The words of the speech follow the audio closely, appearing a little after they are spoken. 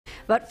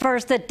But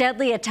first, the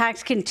deadly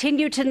attacks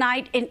continue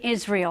tonight in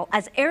Israel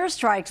as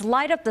airstrikes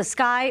light up the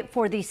sky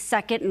for the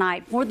second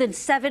night. More than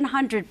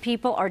 700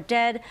 people are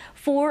dead,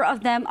 4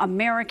 of them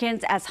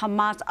Americans, as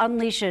Hamas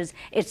unleashes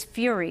its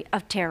fury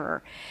of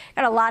terror.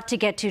 Got a lot to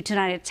get to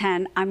tonight at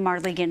 10. I'm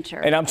Marley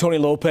Ginter. And I'm Tony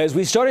Lopez.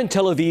 We start in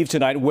Tel Aviv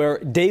tonight, where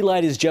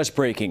daylight is just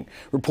breaking.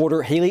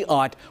 Reporter Haley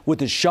Ott with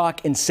the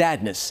shock and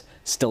sadness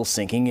still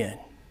sinking in.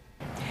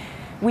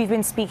 We've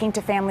been speaking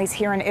to families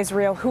here in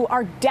Israel who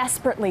are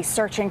desperately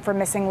searching for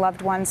missing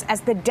loved ones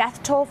as the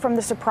death toll from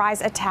the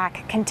surprise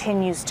attack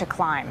continues to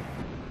climb.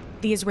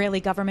 The Israeli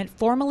government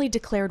formally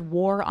declared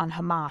war on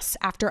Hamas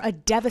after a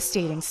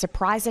devastating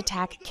surprise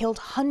attack killed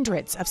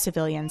hundreds of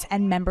civilians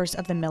and members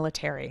of the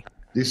military.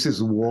 This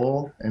is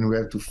war, and we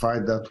have to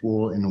fight that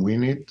war and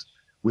win it.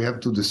 We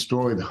have to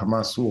destroy the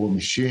Hamas war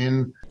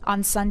machine.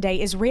 On Sunday,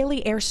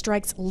 Israeli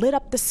airstrikes lit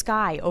up the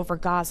sky over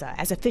Gaza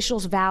as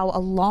officials vow a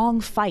long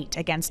fight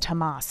against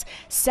Hamas.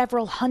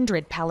 Several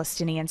hundred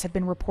Palestinians have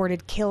been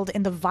reported killed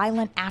in the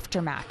violent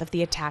aftermath of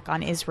the attack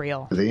on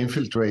Israel. They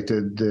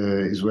infiltrated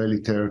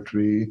Israeli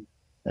territory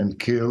and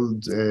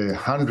killed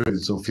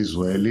hundreds of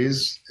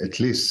Israelis. At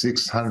least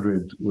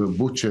 600 were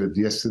butchered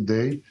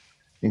yesterday,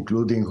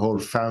 including whole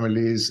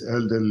families,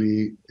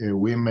 elderly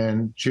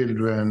women,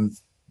 children.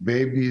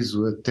 Babies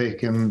were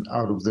taken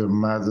out of their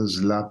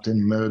mothers' lap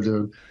and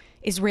murdered.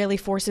 Israeli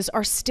forces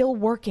are still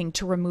working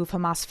to remove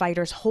Hamas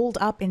fighters holed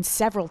up in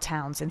several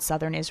towns in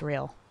southern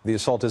Israel. The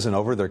assault isn't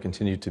over. There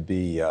continue to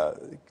be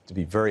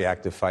very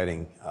active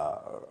fighting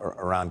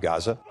around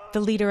Gaza. The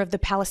leader of the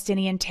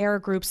Palestinian terror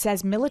group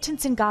says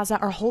militants in Gaza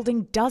are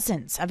holding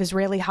dozens of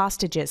Israeli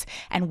hostages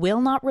and will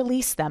not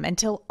release them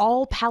until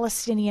all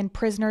Palestinian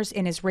prisoners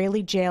in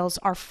Israeli jails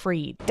are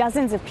freed.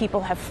 Dozens of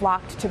people have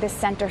flocked to this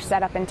center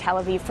set up in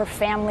Tel Aviv for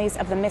families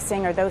of the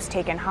missing or those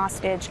taken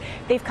hostage.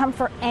 They've come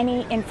for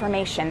any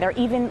information. They're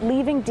even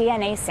leaving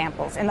DNA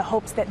samples in the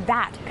hopes that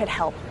that could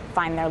help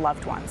find their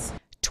loved ones.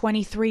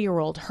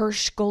 23-year-old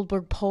Hirsch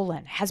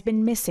Goldberg-Polin has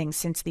been missing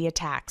since the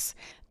attacks.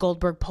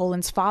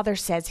 Goldberg-Polin's father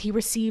says he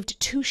received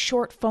 2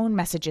 short phone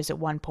messages at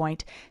one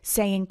point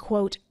saying,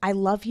 quote, "I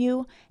love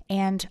you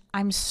and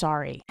I'm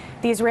sorry."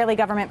 The Israeli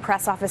government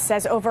press office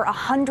says over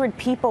 100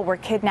 people were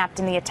kidnapped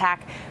in the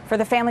attack. For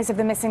the families of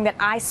the missing that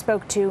I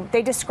spoke to,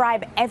 they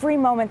describe every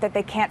moment that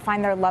they can't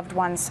find their loved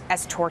ones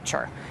as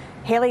torture.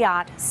 Haley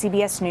Ott,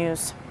 CBS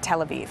News,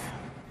 Tel Aviv.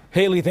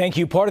 Haley, thank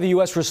you. Part of the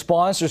U.S.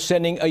 response are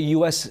sending a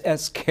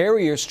USS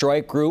carrier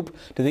strike group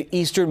to the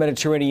eastern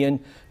Mediterranean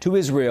to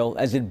Israel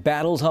as it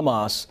battles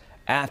Hamas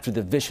after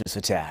the vicious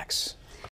attacks.